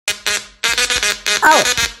Oh,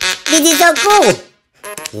 this is so cool.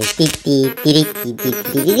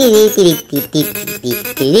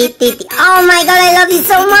 Oh my god, I love it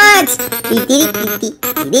so much.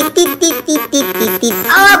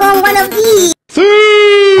 Oh, I want one of these.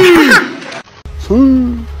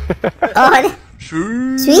 Oh,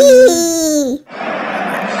 sweet.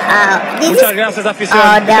 Muchas gracias,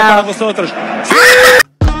 afición. Para vosotros.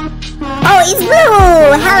 Oh, it's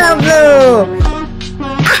blue. Hello, blue.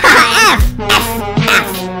 F.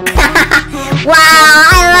 Wow,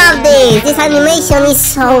 I love this. This animation is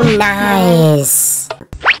so nice.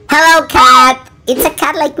 Hello, cat. It's a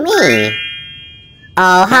cat like me.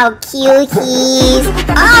 Oh, how cute he is.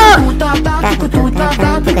 Oh!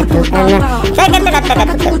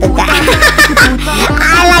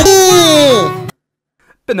 I like it.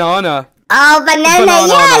 Banana. Oh, banana,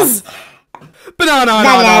 yes. Banana.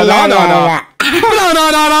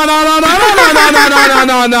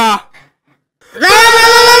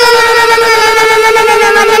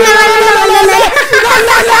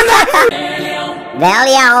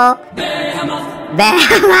 Belial.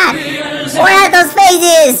 What are those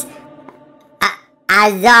faces?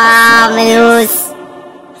 Azominus,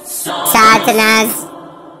 Satanas,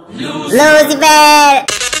 Lucifer.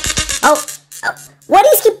 Oh, what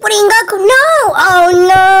is he putting Goku? No! Oh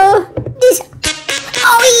no! This.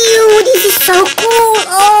 Oh, you! This is so cool!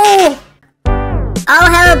 Oh! Oh,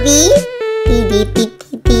 hello, B.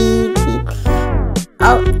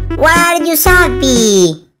 Oh, why are you sad, B?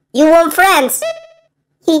 You want friends?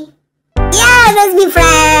 Yeah, let's be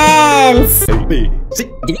friends!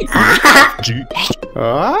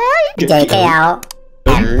 JKL.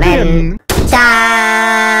 Amen.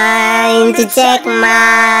 Time to check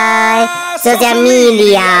my social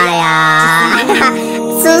media.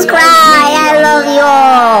 Subscribe, I love you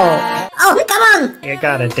all. Oh, come on! You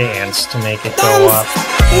gotta dance to make it go up.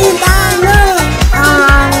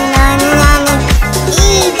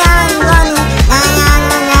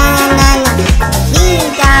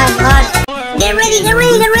 Get ready!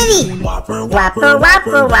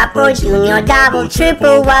 Whopper, junior, double,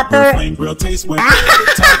 triple, whopper. Let's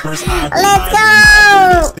go!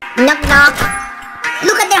 Knock, knock.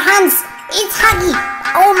 Look at their hands. It's Huggy.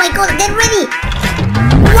 Oh my god, get ready.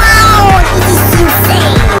 Wow, this is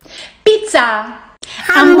insane. Pizza.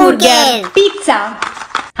 Hamburger. Pizza.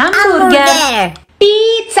 Hamburger.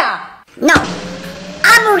 Pizza. No.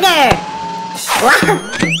 Hamburger. Wow.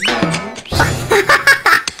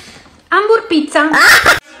 Hamburg pizza.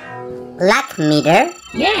 Luck meter?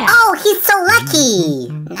 Yeah. Oh, he's so lucky.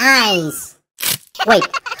 Nice. Wait.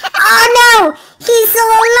 Oh no! He's so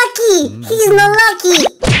unlucky. He's not lucky.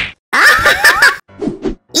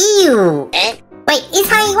 Ew. Wait, it's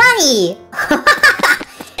Haiwari.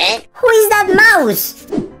 Who is that mouse?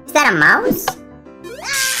 Is that a mouse?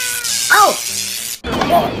 Oh.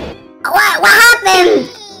 What happened?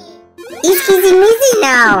 Is he missing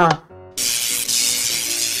now?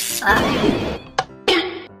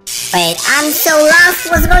 Wait, I'm so lost.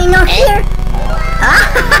 What's going on here?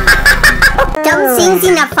 Tom sings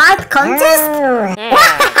in a fart contest?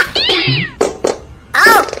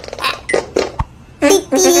 Oh!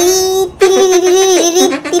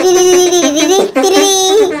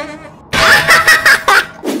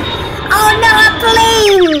 Oh no, a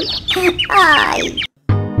plane! Ay.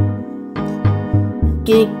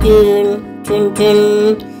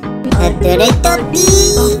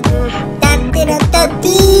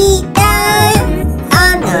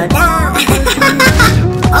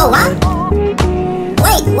 Oh, what?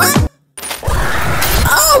 Wait, what?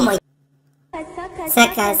 Oh my.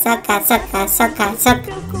 Sucka.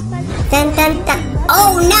 Dun.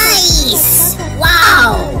 Oh, nice! Wow!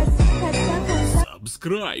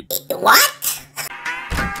 Subscribe. What?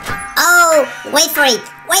 Oh, wait for it.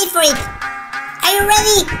 Are you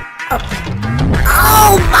ready?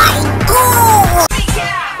 Oh my god!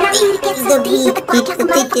 The beat.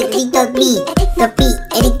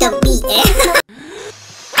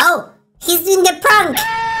 Oh, he's doing the prank.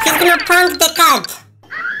 He's gonna prank the cat.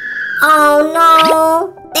 Oh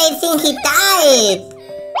no, they think he died.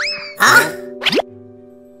 Huh?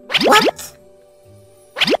 What?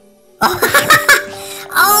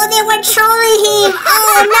 Oh, they were trolling him.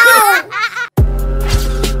 Oh no.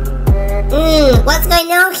 What's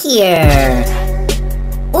going on here?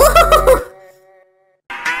 Ooh.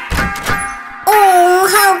 Oh,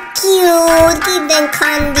 how cute! Give them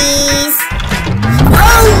candies.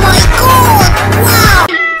 Oh my god! Wow!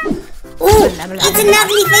 Ooh, it's an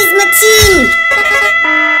ugly face machine.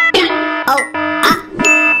 Oh, oh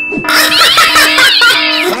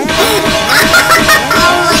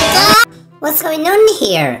my god! What's going on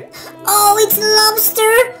here? Oh, it's a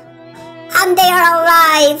lobster. And they are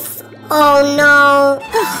alive. Oh no.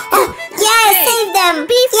 Oh, yes, save them.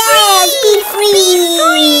 Be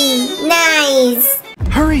free. Nice.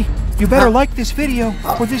 Hurry! You better like this video,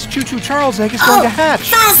 or this Choo Choo Charles egg is going to hatch.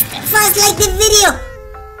 Fast like the video.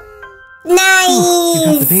 Nice. You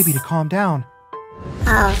got the baby to calm down.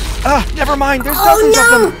 Oh. Never mind. There's dozens of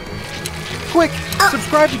them. Quick,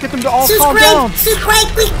 subscribe to get them to all calm down. Subscribe,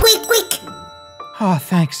 quick. Ah,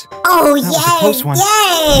 thanks. Oh, that was a close one.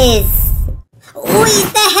 Yes. Who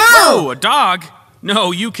is the hell? Whoa, a dog?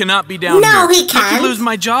 No, you cannot be down here. No, he I can't. could lose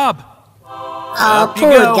my job. Oh,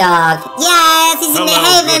 poor dog. Yes, he's in the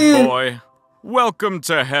heaven. Good boy. Welcome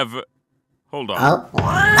to heaven. Hold on. Oh.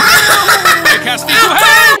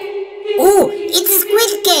 Ooh, it's a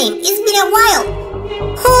Squid Game. It's been a while.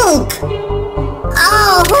 Hulk.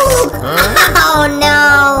 Oh, Hulk. Oh,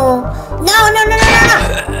 no. No.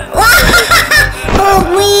 Hulk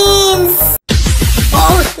wins.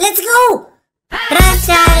 Oh, let's go.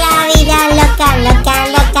 Arrastra la vida loca.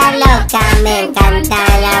 Me encanta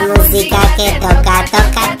la música que toca.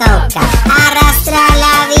 Arrastra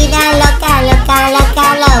la vida loca.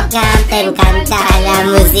 Te encanta la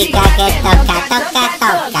música que toca.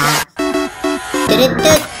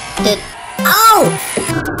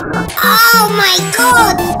 Oh my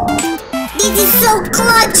God! This is so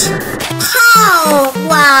clutch! Oh,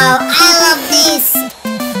 wow, I love this!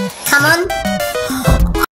 Come on!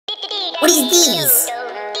 What is this?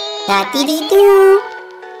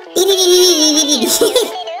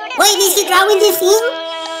 Wait, is he drawing this thing?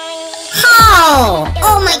 How?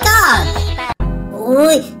 Oh my God! Ooh,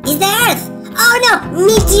 is the Earth? Oh no,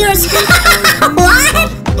 meteors! What?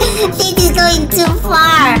 This is going too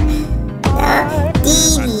far!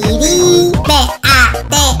 D-D-D-B-A-T-O,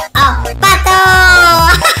 pato!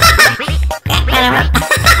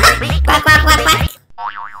 Quack.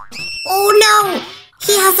 Oh no!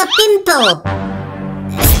 He has a pimple!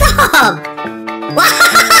 Stop!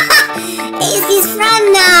 He's his friend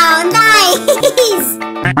now! Nice!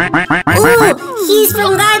 Ooh, he's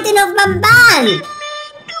from Garden of Bamban!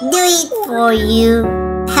 Do it for you.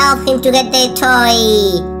 Help him to get the toy.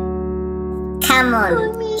 Come on.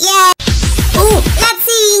 Yeah! Ooh, let's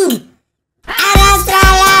sing! Arrastra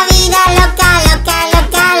la vida loca.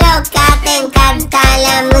 Te encanta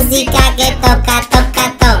la música que toca.